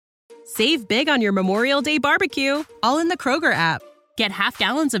Save big on your Memorial Day barbecue, all in the Kroger app. Get half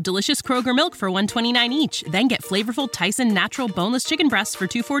gallons of delicious Kroger milk for $1.29 each. Then get flavorful Tyson natural boneless chicken breasts for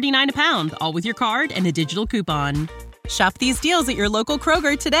 $2.49 a pound, all with your card and a digital coupon. Shop these deals at your local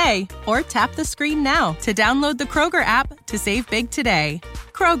Kroger today, or tap the screen now to download the Kroger app to save big today.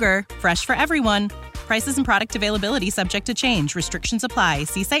 Kroger, fresh for everyone. Prices and product availability subject to change. Restrictions apply.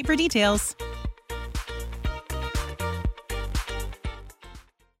 See site for details.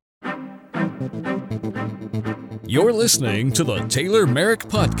 You're listening to the Taylor Merrick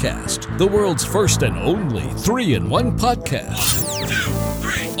Podcast, the world's first and only 3-in-1 podcast. 1,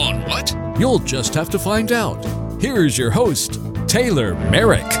 2, 3. On what? You'll just have to find out. Here's your host, Taylor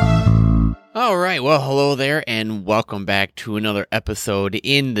Merrick. All right, well, hello there, and welcome back to another episode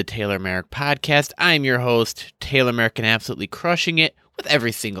in the Taylor Merrick Podcast. I'm your host, Taylor Merrick, and absolutely crushing it with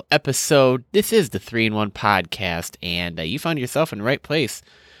every single episode. This is the 3-in-1 Podcast, and you found yourself in the right place.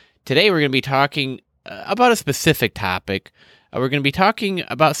 Today we're going to be talking about a specific topic. We're going to be talking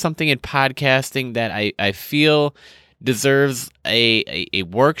about something in podcasting that I feel deserves a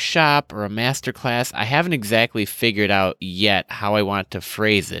workshop or a masterclass. I haven't exactly figured out yet how I want to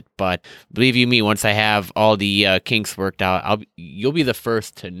phrase it, but believe you me, once I have all the kinks worked out, you'll be the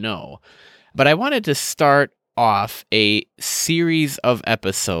first to know. But I wanted to start off a series of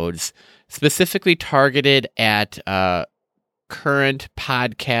episodes specifically targeted at current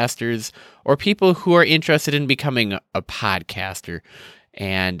podcasters or people who are interested in becoming a podcaster.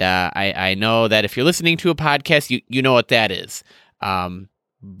 And I know that if you're listening to a podcast, you know what that is.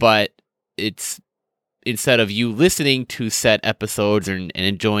 But it's instead of you listening to set episodes and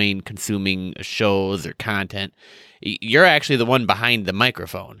enjoying consuming shows or content, you're actually the one behind the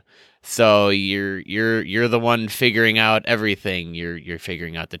microphone. So you're the one figuring out everything. You're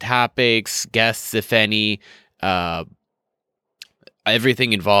figuring out the topics, guests, if any,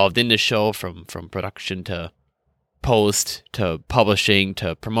 everything involved in the show, from production to post to publishing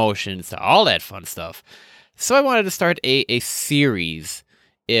to promotions to all that fun stuff. So I wanted to start a series.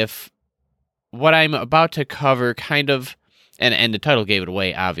 If what I'm about to cover kind of, and the title gave it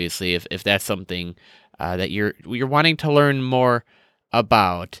away, obviously, if that's something that you're wanting to learn more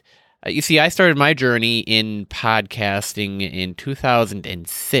about. You see, I started my journey in podcasting in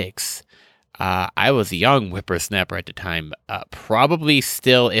 2006. I was a young whippersnapper at the time, probably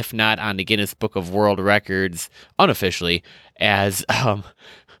still, if not on the Guinness Book of World Records, unofficially, as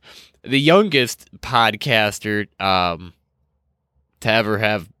the youngest podcaster to ever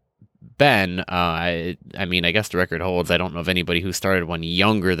have been. I mean, I guess the record holds. I don't know of anybody who started one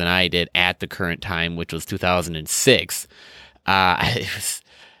younger than I did at the current time, which was 2006. I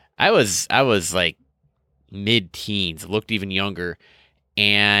was like mid-teens, looked even younger,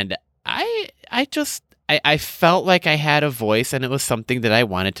 and I felt like I had a voice, and it was something that I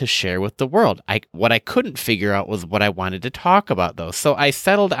wanted to share with the world. What I couldn't figure out was what I wanted to talk about, though. So I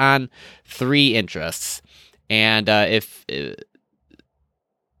settled on 3 interests. And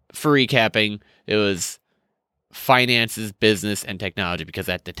for recapping, it was finances, business, and technology, because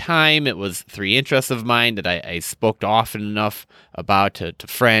at the time it was 3 interests of mine that I spoke often enough about to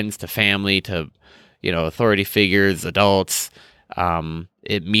friends, to family, to authority figures, adults.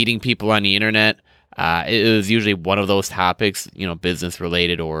 Meeting people on the internet, it was usually one of those topics, business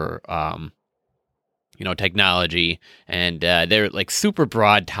related or, technology. And they're like super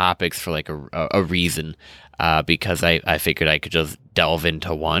broad topics for like a reason, because I figured I could just delve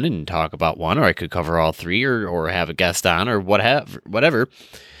into one and talk about one, or I could cover all 3 or have a guest on or whatever.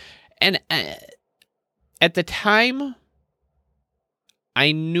 And at the time,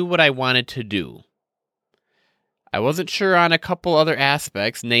 I knew what I wanted to do. I wasn't sure on a couple other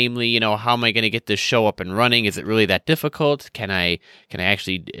aspects, namely, how am I going to get this show up and running? Is it really that difficult? Can I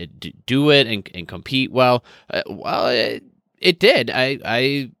actually do it and compete well? It did.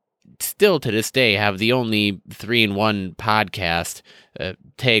 I still to this day have the only 3-in-1 podcast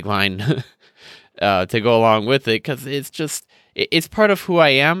tagline to go along with it, because it's part of who I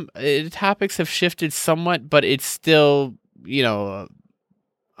am. The topics have shifted somewhat, but it's still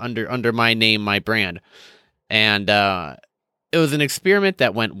under my name, my brand. And it was an experiment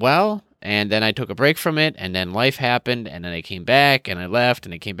that went well, and then I took a break from it, and then life happened, and then I came back, and I left,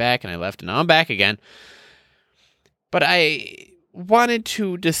 and I came back, and I left, and now I'm back again. But I wanted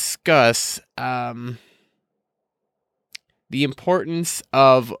to discuss the importance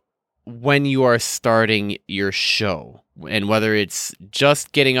of when you are starting your show, and whether it's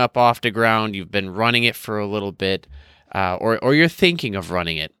just getting up off the ground, you've been running it for a little bit, or you're thinking of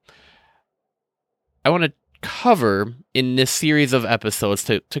running it. I want to cover in this series of episodes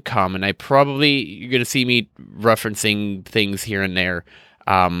to come, and you're going to see me referencing things here and there.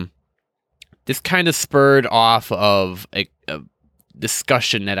 this kind of spurred off of a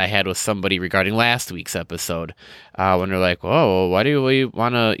discussion that I had with somebody regarding last week's episode, when they're like, "Whoa, why do we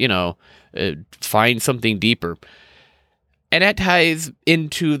want to, find something deeper?" And that ties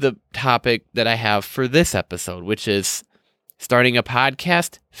into the topic that I have for this episode, which is starting a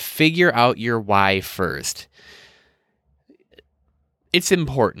podcast. Figure out your why first. It's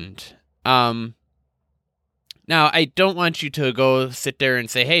important. Now, I don't want you to go sit there and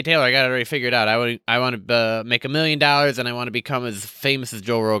say, "Hey, Taylor, I got it already figured out. I want to make $1 million and I want to become as famous as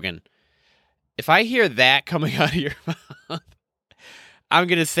Joe Rogan." If I hear that coming out of your mouth, I'm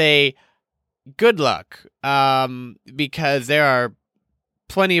going to say, good luck, because there are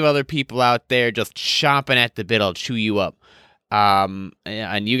plenty of other people out there just chomping at the bit to chew you up,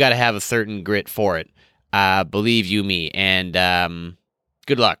 and you got to have a certain grit for it, believe you me, and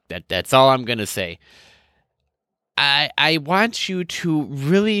good luck. That's all I'm gonna say. I want you to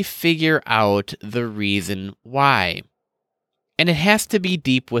really figure out the reason why, and it has to be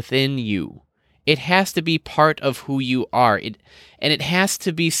deep within you. It has to be part of who you are, and it has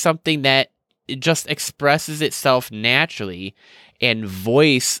to be something that it just expresses itself naturally, and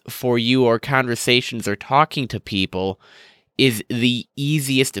voice for you or conversations or talking to people is the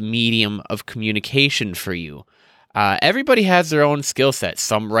easiest medium of communication for you. Everybody has their own skill set.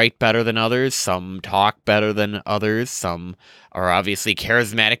 Some write better than others, some talk better than others, some are obviously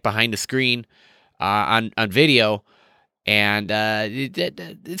charismatic behind the screen on video, and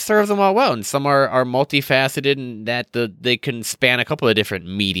it serves them all well. And some are multifaceted, and that they can span a couple of different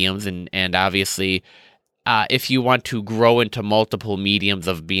mediums. And obviously, if you want to grow into multiple mediums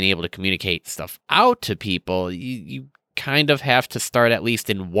of being able to communicate stuff out to people, you kind of have to start at least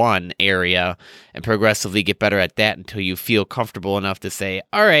in one area and progressively get better at that until you feel comfortable enough to say,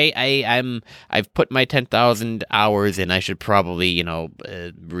 all right, I've put my 10,000 hours in. I should probably,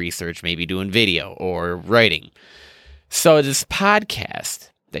 research maybe doing video or writing. So this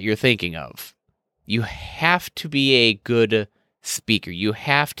podcast that you're thinking of, you have to be a good speaker. You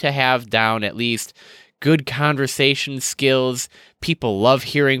have to have down at least good conversation skills. People love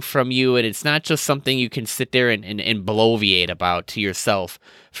hearing from you, and it's not just something you can sit there and bloviate about to yourself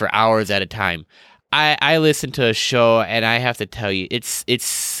for hours at a time. I listen to a show, and I have to tell you, it's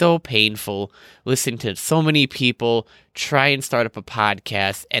so painful listening to so many people try and start up a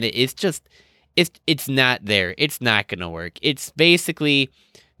podcast, and it's just, it's not there. It's not going to work. It's basically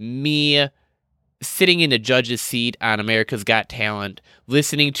me sitting in the judge's seat on America's Got Talent,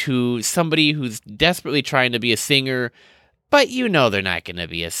 listening to somebody who's desperately trying to be a singer, but they're not going to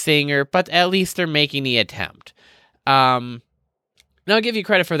be a singer, but at least they're making the attempt. And I'll give you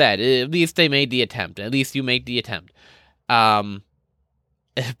credit for that. At least they made the attempt. At least you made the attempt. But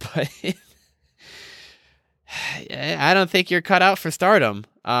I don't think you're cut out for stardom.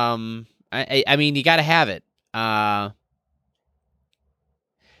 I mean, you got to have it.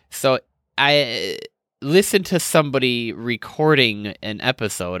 So I listened to somebody recording an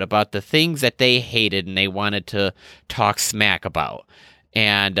episode about the things that they hated and they wanted to talk smack about.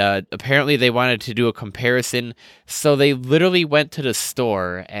 And apparently they wanted to do a comparison. So they literally went to the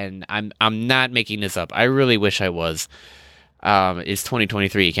store, and I'm not making this up. I really wish I was. It's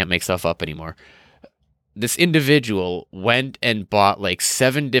 2023. You can't make stuff up anymore. This individual went and bought like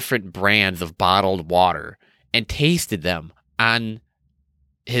 7 different brands of bottled water and tasted them on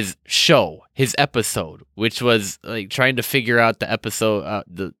his show, his episode, which was like trying to figure out the episode,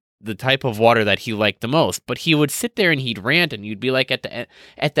 the type of water that he liked the most. But he would sit there and he'd rant, and you'd be like at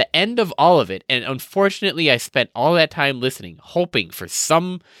the end of all of it. And unfortunately, I spent all that time listening, hoping for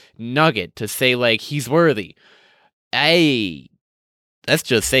some nugget to say like he's worthy. Let's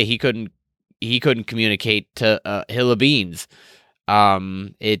just say he couldn't communicate to Hill of Beans.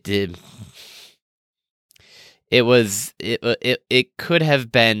 It could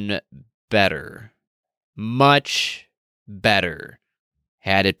have been better, much better,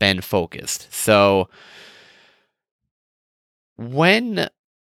 had it been focused. So when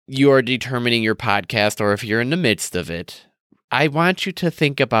you're determining your podcast, or if you're in the midst of it, I want you to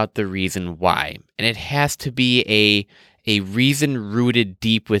think about the reason why. And it has to be a reason rooted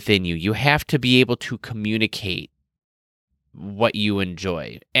deep within you. You have to be able to communicate what you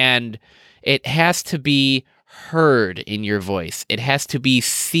enjoy. And it has to be heard in your voice. It has to be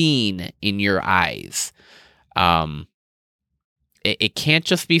seen in your eyes. It can't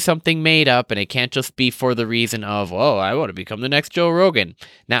just be something made up, and it can't just be for the reason of, oh, I want to become the next Joe Rogan.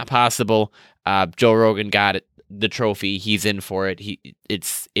 Not possible. Joe Rogan got the trophy. He's in for it.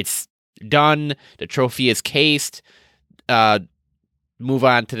 It's done. The trophy is cased. Move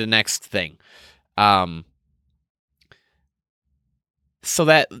on to the next thing. So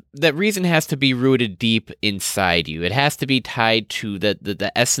that reason has to be rooted deep inside you. It has to be tied to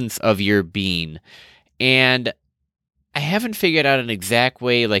the essence of your being. And I haven't figured out an exact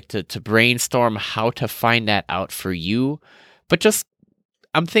way like to brainstorm how to find that out for you. But just,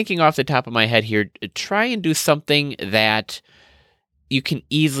 I'm thinking off the top of my head here, try and do something that you can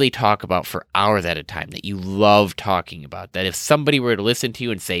easily talk about for hours at a time, that you love talking about. That if somebody were to listen to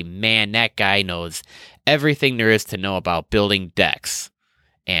you and say, man, that guy knows everything there is to know about building decks,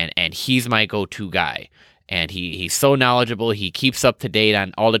 and he's my go-to guy, and he's so knowledgeable, he keeps up to date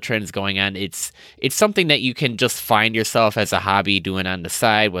on all the trends going on. It's something that you can just find yourself as a hobby doing on the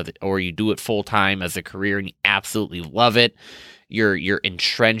side, or you do it full-time as a career and you absolutely love it. You're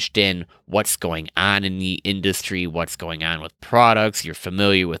entrenched in what's going on in the industry, what's going on with products, you're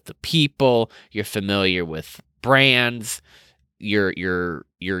familiar with the people, you're familiar with brands, you're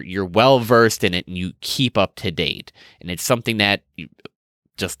well versed in it, and you keep up to date. And it's something that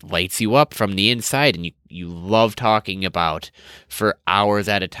just lights you up from the inside, and you love talking about for hours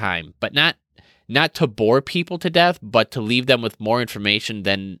at a time. But not to bore people to death, but to leave them with more information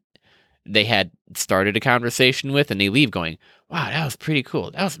than they had started a conversation with, and they leave going, wow, that was pretty cool.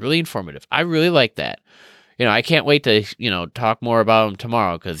 That was really informative. I really like that. I can't wait to, talk more about him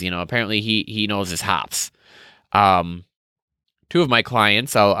tomorrow, because, apparently he knows his hops. Two of my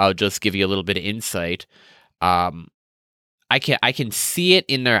clients, I'll just give you a little bit of insight. I can see it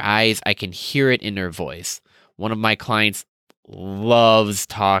in their eyes. I can hear it in their voice. One of my clients loves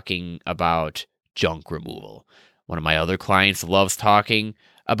talking about junk removal. One of my other clients loves talking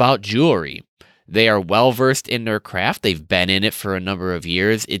about jewelry. They are well versed in their craft. They've been in it for a number of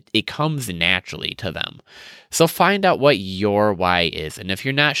years. It comes naturally to them. So find out what your why is. And if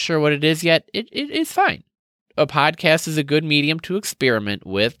you're not sure what it is yet, it's fine. A podcast is a good medium to experiment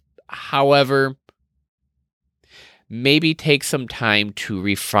with. However, maybe take some time to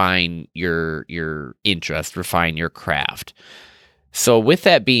refine your interest, refine your craft. So with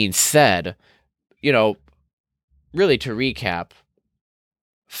that being said, really to recap,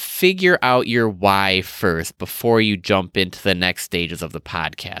 figure out your why first before you jump into the next stages of the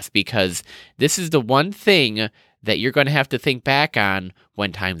podcast, because this is the one thing that you're going to have to think back on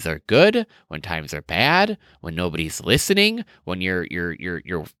when times are good, when times are bad, when nobody's listening, when you're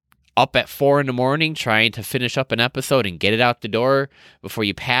up at 4 a.m. trying to finish up an episode and get it out the door before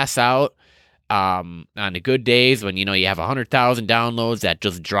you pass out. On the good days when, you have 100,000 downloads that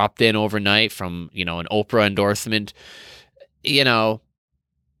just dropped in overnight from, an Oprah endorsement,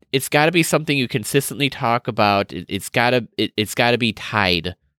 it's got to be something you consistently talk about. It's got to be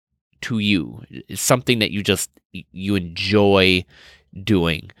tied to you. It's something that you enjoy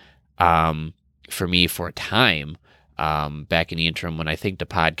doing. For me, for a time, back in the interim, when I think the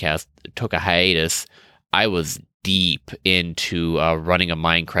podcast took a hiatus, I was deep into running a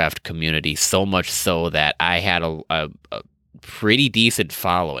Minecraft community, so much so that I had a pretty decent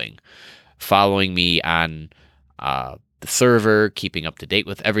following me on the server, keeping up to date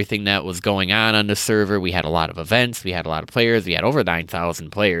with everything that was going on the server. We had a lot of events, we had a lot of players, we had over 9,000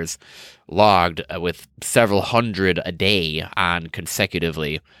 players logged, with several hundred a day on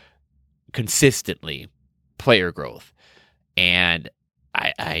consistently player growth. And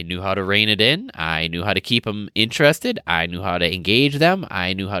I knew how to rein it in. I knew how to keep them interested. I knew how to engage them.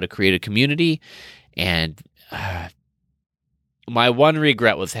 I knew how to create a community. And my one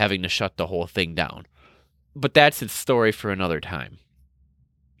regret was having to shut the whole thing down. But that's its story for another time.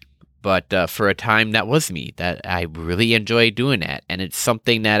 But for a time, that was me. That I really enjoyed doing that. And it's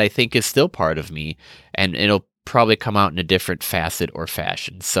something that I think is still part of me. And it'll probably come out in a different facet or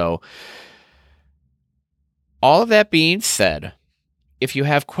fashion. So all of that being said, if you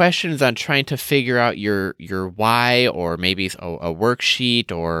have questions on trying to figure out your why, or maybe a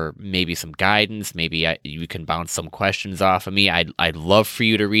worksheet, or maybe some guidance, maybe you can bounce some questions off of me, I'd love for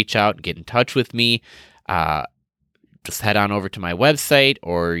you to reach out and get in touch with me. Just head on over to my website,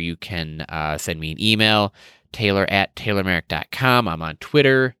 or you can send me an email, taylor@taylormerrick.com. I'm on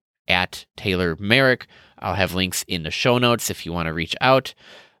Twitter, @TaylorMerrick. I'll have links in the show notes if you want to reach out.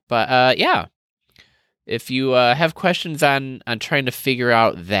 But yeah. If you have questions on trying to figure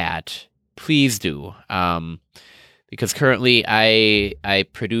out that, please do. Because currently I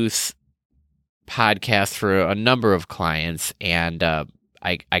produce podcasts for a number of clients, and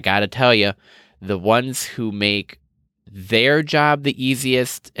I got to tell you, the ones who make their job the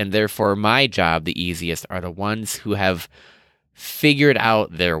easiest, and therefore my job the easiest, are the ones who have figured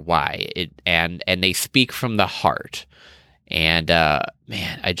out their why, and they speak from the heart. And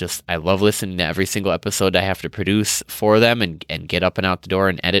man, I love listening to every single episode I have to produce for them and get up and out the door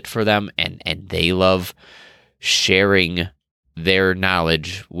and edit for them. And they love sharing their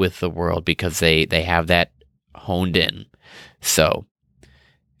knowledge with the world because they have that honed in. So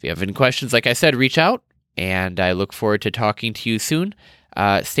if you have any questions, like I said, reach out, and I look forward to talking to you soon.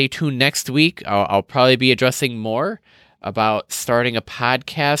 Stay tuned next week. I'll probably be addressing more about starting a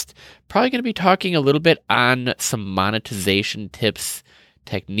podcast. Probably going to be talking a little bit on some monetization tips,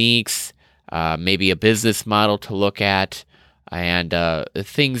 techniques, maybe a business model to look at, and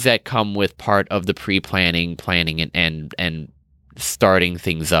things that come with part of the pre-planning, planning, and starting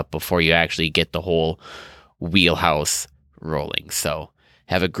things up before you actually get the whole wheelhouse rolling. So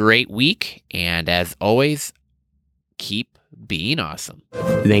have a great week, and as always, keep being awesome.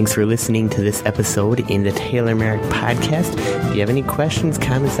 Thanks for listening to this episode in the Taylor Merrick Podcast. If you have any questions,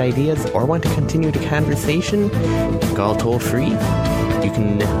 comments, ideas, or want to continue the conversation, call toll free. You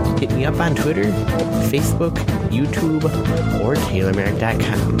can hit me up on Twitter, Facebook, YouTube, or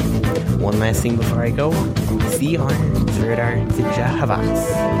TaylorMerrick.com. One last thing before I go. CR Zurdar Zijahavats.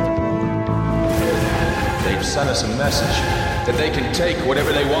 They've sent us a message that they can take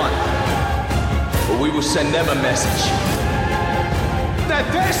whatever they want. But we will send them a message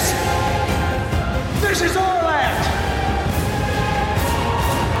that this is our land.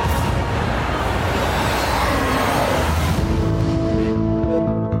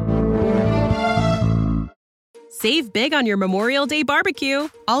 Save big on your Memorial Day barbecue,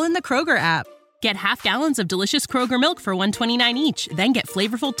 all in the Kroger app. Get half gallons of delicious Kroger milk for $1.29 each. Then get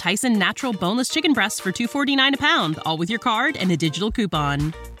flavorful Tyson natural boneless chicken breasts for $2.49 a pound, all with your card and a digital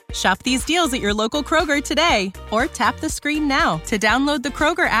coupon. Shop these deals at your local Kroger today, or tap the screen now to download the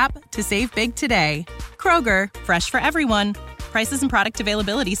Kroger app to save big today. Kroger, fresh for everyone. Prices and product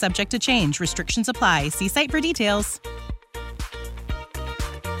availability subject to change. Restrictions apply. See site for details.